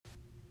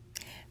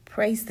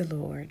Praise the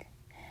Lord.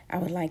 I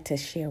would like to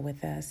share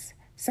with us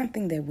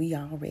something that we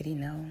already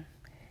know.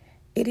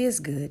 It is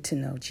good to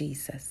know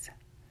Jesus.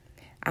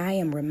 I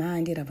am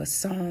reminded of a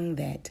song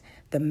that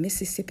the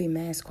Mississippi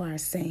Mass Choir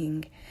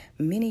sang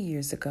many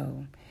years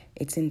ago.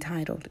 It's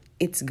entitled,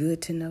 "It's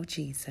Good to Know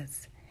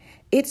Jesus."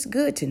 It's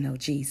good to know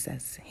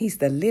Jesus. He's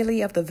the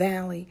lily of the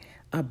valley,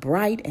 a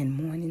bright and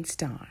morning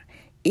star.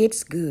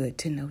 It's good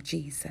to know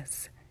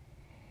Jesus.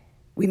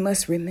 We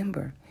must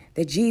remember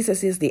that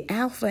Jesus is the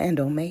Alpha and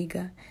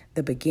Omega,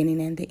 the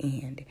beginning and the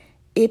end.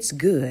 It's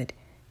good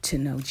to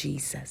know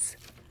Jesus.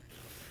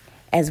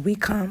 As we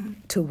come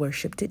to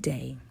worship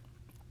today,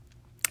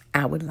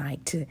 I would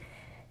like to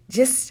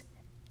just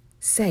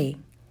say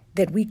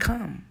that we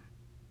come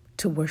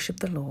to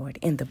worship the Lord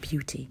in the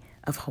beauty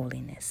of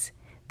holiness.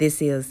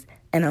 This is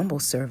an humble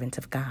servant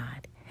of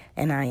God,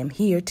 and I am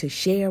here to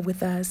share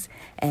with us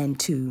and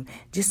to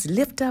just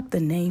lift up the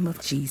name of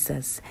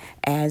Jesus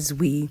as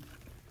we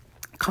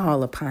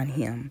call upon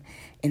him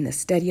in the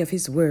study of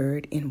his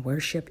word, in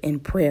worship, in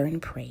prayer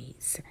and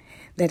praise.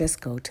 Let us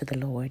go to the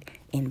Lord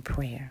in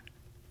prayer.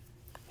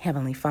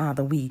 Heavenly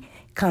Father, we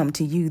come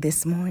to you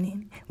this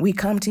morning. We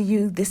come to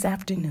you this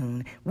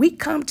afternoon. We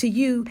come to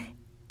you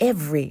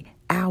every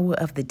hour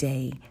of the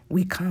day.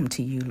 We come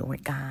to you,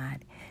 Lord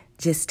God,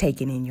 just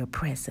taking in your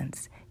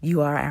presence.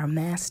 You are our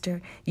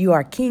master. You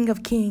are King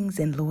of kings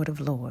and Lord of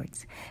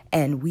lords.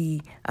 And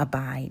we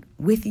abide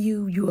with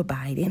you. You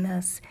abide in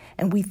us.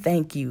 And we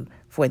thank you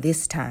for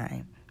this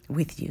time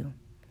with you.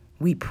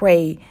 We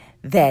pray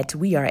that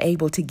we are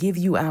able to give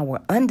you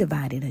our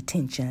undivided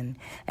attention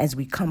as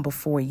we come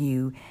before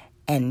you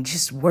and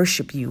just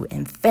worship you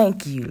and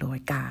thank you,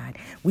 Lord God.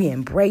 We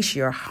embrace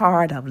your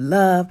heart of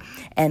love,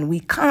 and we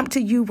come to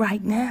you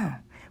right now.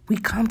 We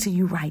come to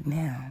you right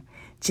now,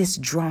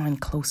 just drawing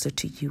closer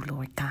to you,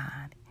 Lord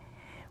God.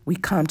 We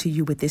come to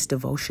you with this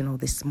devotional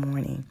this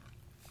morning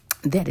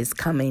that is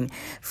coming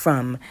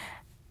from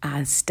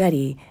a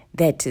study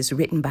that is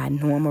written by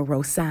Norma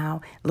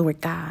Rousseau,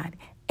 Lord God,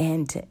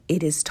 and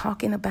it is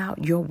talking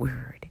about your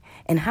word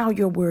and how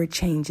your word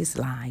changes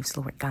lives,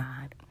 Lord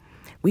God.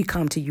 We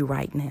come to you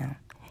right now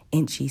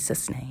in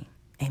Jesus' name.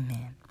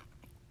 Amen.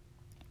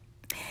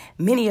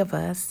 Many of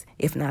us,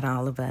 if not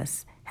all of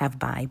us, have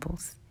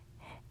Bibles,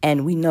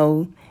 and we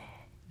know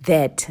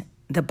that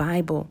the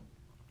Bible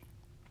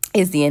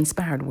is the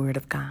inspired word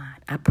of God.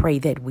 I pray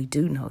that we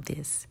do know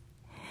this.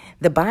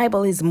 The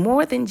Bible is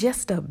more than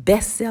just a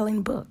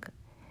best-selling book.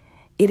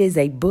 It is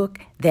a book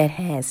that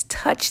has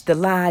touched the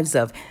lives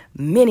of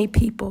many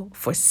people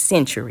for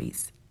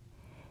centuries.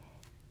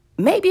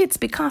 Maybe it's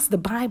because the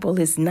Bible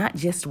is not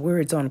just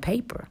words on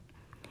paper.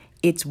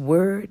 It's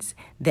words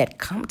that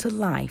come to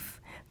life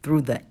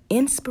through the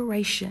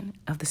inspiration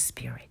of the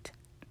Spirit.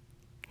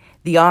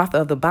 The author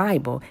of the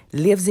Bible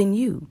lives in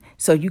you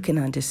so you can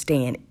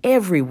understand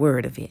every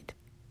word of it.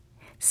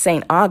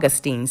 St.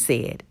 Augustine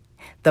said,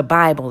 "The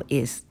Bible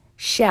is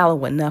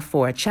shallow enough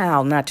for a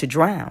child not to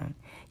drown,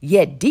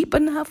 yet deep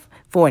enough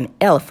for an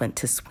elephant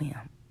to swim."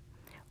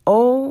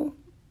 Oh,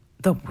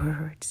 the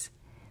words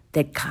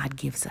that God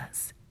gives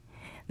us.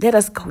 Let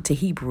us go to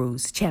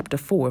Hebrews chapter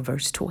 4,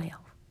 verse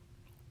 12.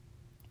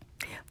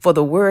 "For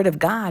the word of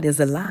God is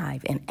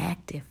alive and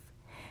active,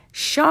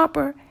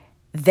 sharper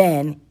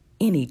than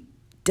any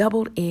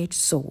double-edged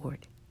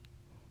sword.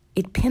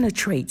 It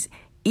penetrates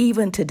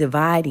even to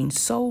dividing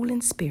soul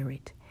and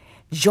spirit,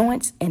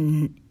 joints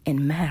and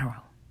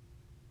marrow.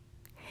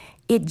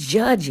 It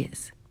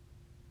judges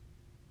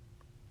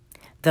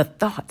the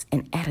thoughts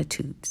and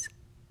attitudes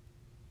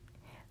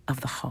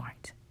of the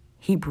heart."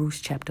 Hebrews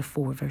chapter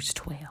 4, verse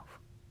 12.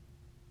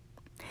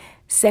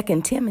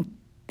 2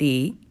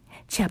 Timothy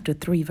chapter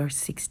 3, verse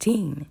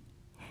 16.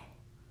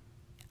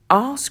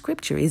 "All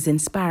scripture is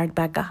inspired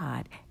by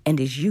God and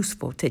is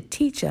useful to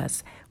teach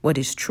us what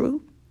is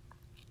true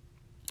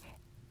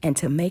and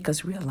to make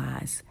us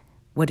realize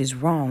what is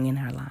wrong in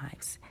our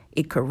lives.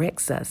 It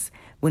corrects us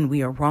when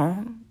we are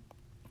wrong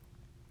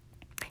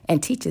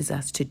and teaches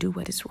us to do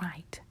what is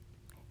right."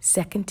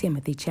 2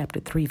 Timothy chapter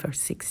 3, verse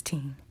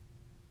 16.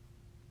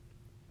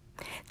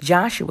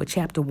 Joshua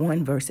chapter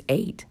 1, verse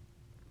 8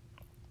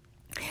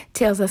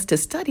 tells us to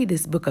study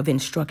this book of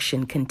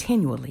instruction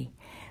continually.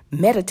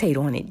 Meditate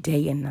on it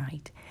day and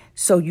night,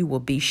 so you will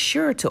be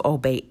sure to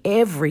obey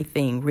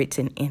everything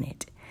written in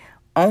it.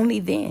 Only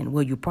then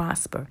will you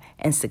prosper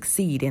and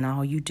succeed in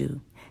all you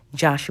do.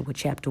 Joshua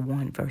chapter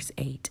 1, verse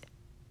 8.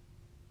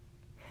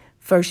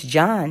 1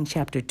 John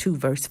chapter 2,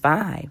 verse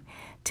 5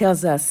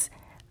 tells us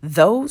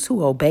those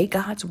who obey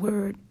God's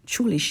word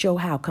truly show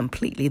how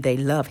completely they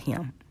love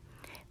him.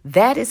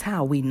 That is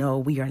how we know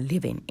we are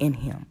living in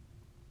him.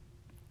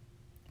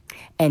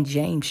 And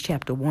James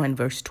chapter 1,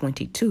 verse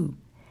 22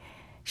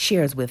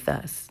 shares with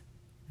us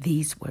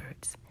these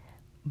words: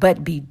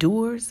 "But be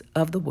doers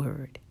of the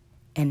word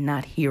and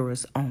not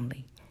hearers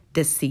only,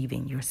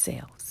 deceiving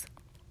yourselves."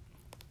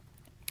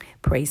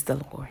 Praise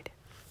the Lord.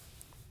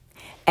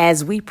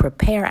 As we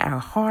prepare our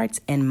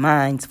hearts and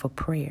minds for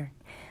prayer,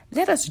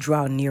 let us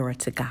draw nearer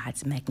to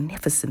God's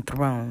magnificent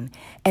throne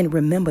and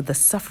remember the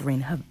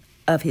suffering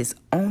of his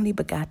only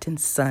begotten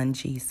Son,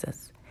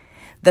 Jesus.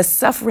 The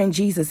suffering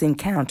Jesus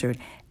encountered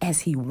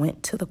as he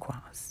went to the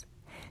cross.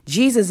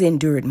 Jesus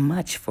endured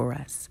much for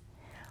us.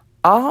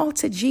 All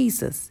to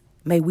Jesus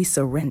may we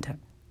surrender.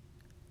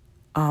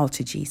 All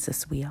to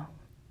Jesus we owe.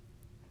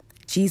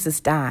 Jesus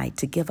died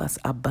to give us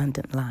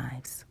abundant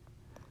lives.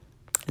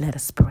 Let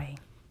us pray.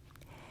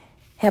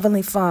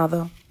 Heavenly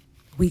Father,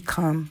 we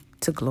come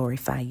to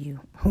glorify you.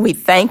 We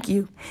thank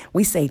you.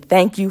 We say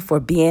thank you for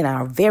being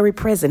our very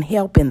present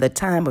help in the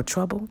time of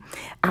trouble,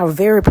 our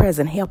very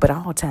present help at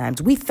all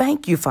times. We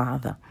thank you,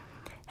 Father.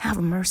 Have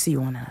mercy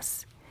on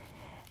us.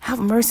 Have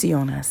mercy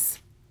on us,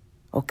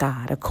 oh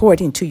God,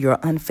 according to your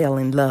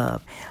unfailing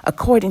love,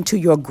 according to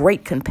your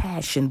great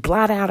compassion.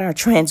 Blot out our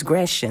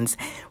transgressions,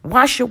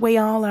 wash away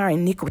all our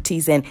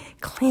iniquities, and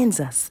cleanse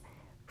us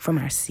from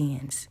our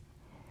sins.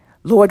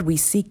 Lord, we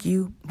seek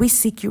you. We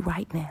seek you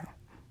right now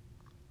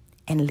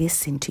and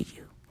listen to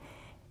you.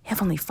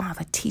 Heavenly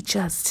Father, teach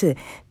us to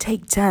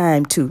take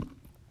time to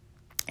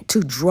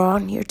draw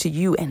near to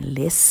you and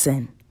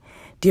listen.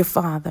 Dear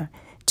Father,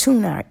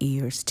 tune our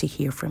ears to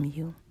hear from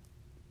you.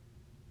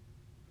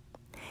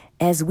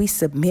 As we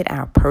submit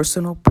our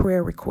personal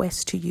prayer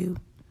requests to you,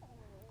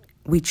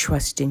 we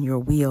trust in your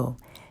will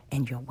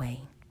and your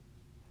way.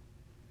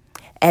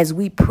 As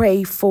we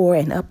pray for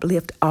and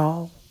uplift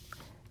all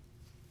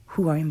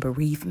who are in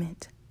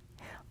bereavement,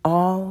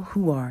 all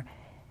who are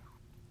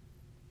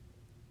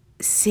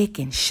sick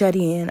and shut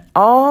in,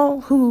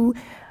 all who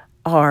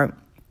are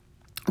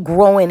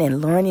growing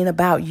and learning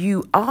about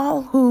you,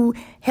 all who,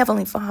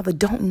 Heavenly Father,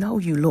 don't know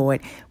you,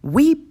 Lord,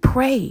 we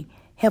pray,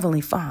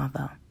 Heavenly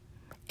Father,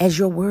 as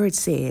your word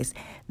says,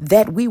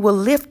 that we will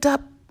lift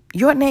up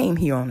your name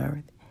here on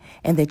earth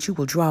and that you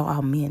will draw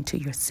all men to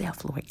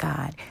yourself, Lord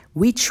God.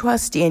 We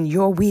trust in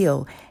your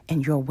will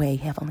and your way,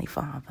 Heavenly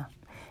Father.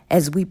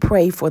 As we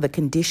pray for the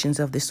conditions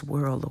of this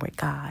world, Lord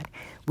God,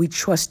 we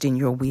trust in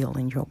your will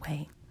and your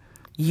way.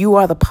 You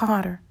are the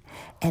potter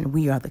and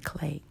we are the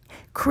clay.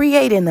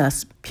 Create in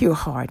us pure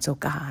hearts, O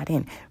God,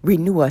 and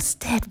renew a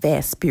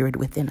steadfast spirit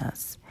within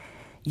us.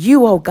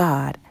 You, O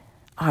God,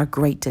 are a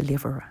great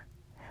deliverer.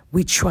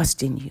 We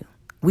trust in you.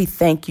 We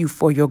thank you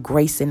for your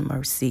grace and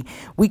mercy.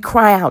 We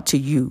cry out to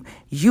you.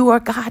 You are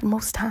God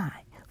Most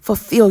High.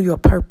 Fulfill your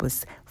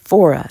purpose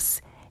for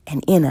us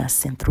and in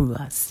us and through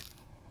us.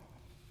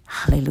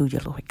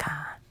 Hallelujah, Lord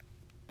God.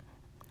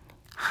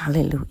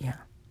 Hallelujah.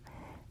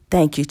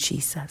 Thank you,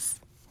 Jesus.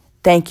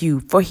 Thank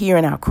you for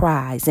hearing our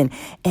cries. And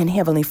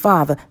Heavenly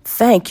Father,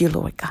 thank you,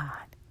 Lord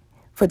God,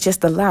 for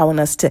just allowing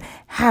us to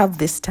have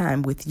this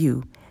time with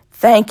you.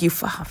 Thank you,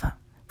 Father,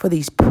 for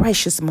these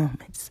precious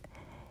moments.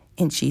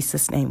 In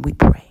Jesus' name we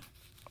pray.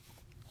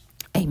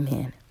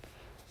 Amen.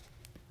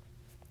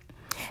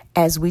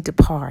 As we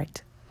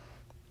depart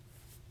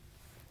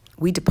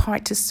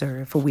to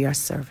serve, for we are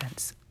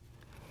servants.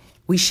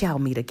 We shall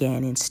meet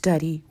again in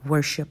study,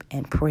 worship,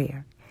 and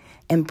prayer,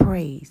 and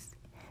praise.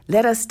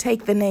 Let us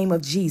take the name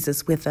of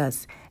Jesus with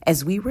us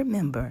as we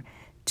remember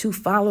to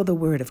follow the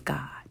word of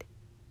God.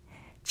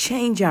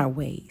 Change our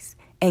ways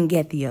and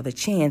get the other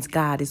chance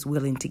God is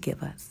willing to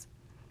give us.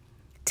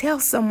 Tell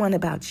someone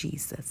about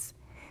Jesus.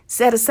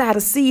 Set aside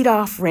a seed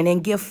offering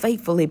and give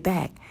faithfully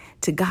back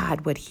to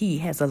God what he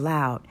has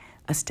allowed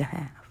us to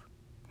have.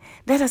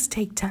 Let us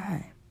take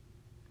time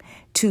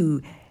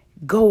to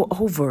go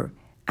over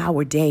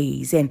our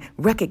days and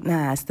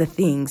recognize the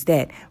things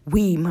that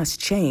we must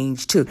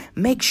change to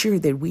make sure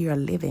that we are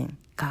living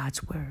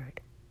God's word.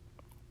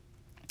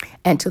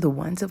 And to the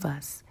ones of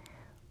us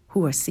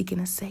who are seeking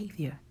a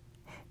Savior,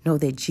 know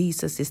that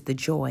Jesus is the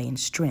joy and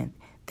strength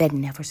that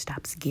never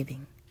stops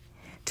giving.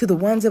 To the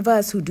ones of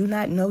us who do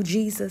not know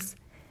Jesus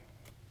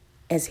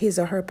as his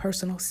or her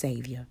personal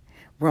Savior,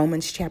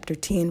 Romans chapter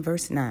 10,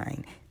 verse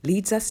 9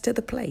 leads us to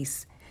the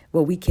place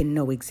where we can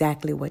know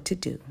exactly what to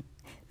do.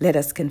 Let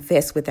us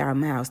confess with our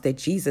mouths that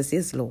Jesus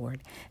is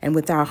Lord, and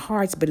with our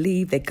hearts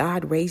believe that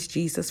God raised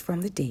Jesus from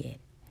the dead.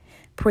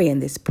 Pray in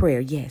this prayer,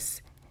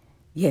 yes,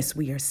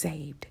 we are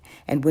saved.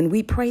 And when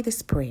we pray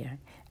this prayer,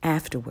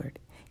 afterward,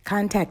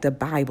 contact a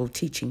Bible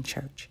teaching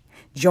church,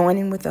 join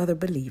in with other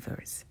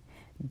believers.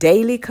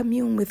 Daily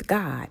commune with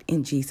God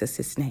in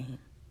Jesus' name.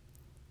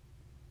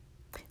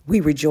 We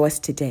rejoice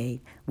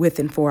today with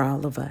and for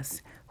all of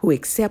us who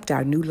accept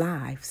our new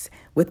lives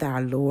with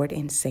our Lord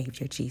and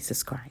Savior,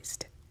 Jesus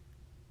Christ.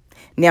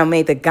 Now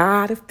may the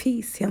God of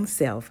peace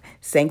himself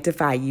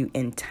sanctify you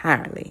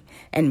entirely,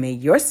 and may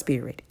your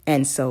spirit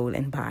and soul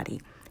and body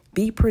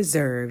be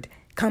preserved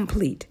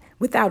complete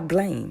without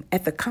blame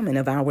at the coming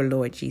of our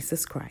Lord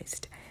Jesus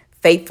Christ.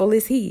 Faithful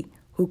is he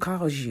who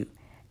calls you,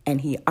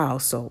 and he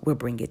also will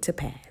bring it to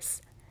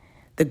pass.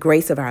 The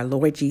grace of our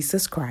Lord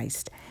Jesus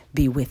Christ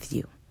be with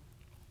you.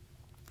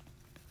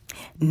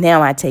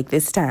 Now I take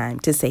this time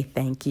to say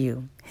thank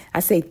you.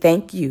 I say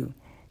thank you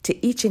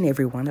to each and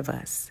every one of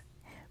us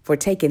for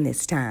taking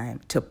this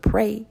time to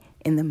pray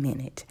in the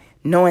minute,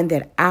 knowing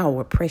that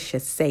our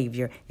precious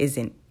Savior is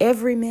in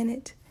every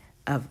minute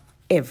of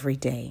every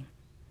day.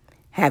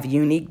 Have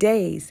unique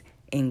days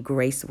in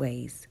grace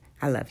ways.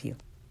 I love you.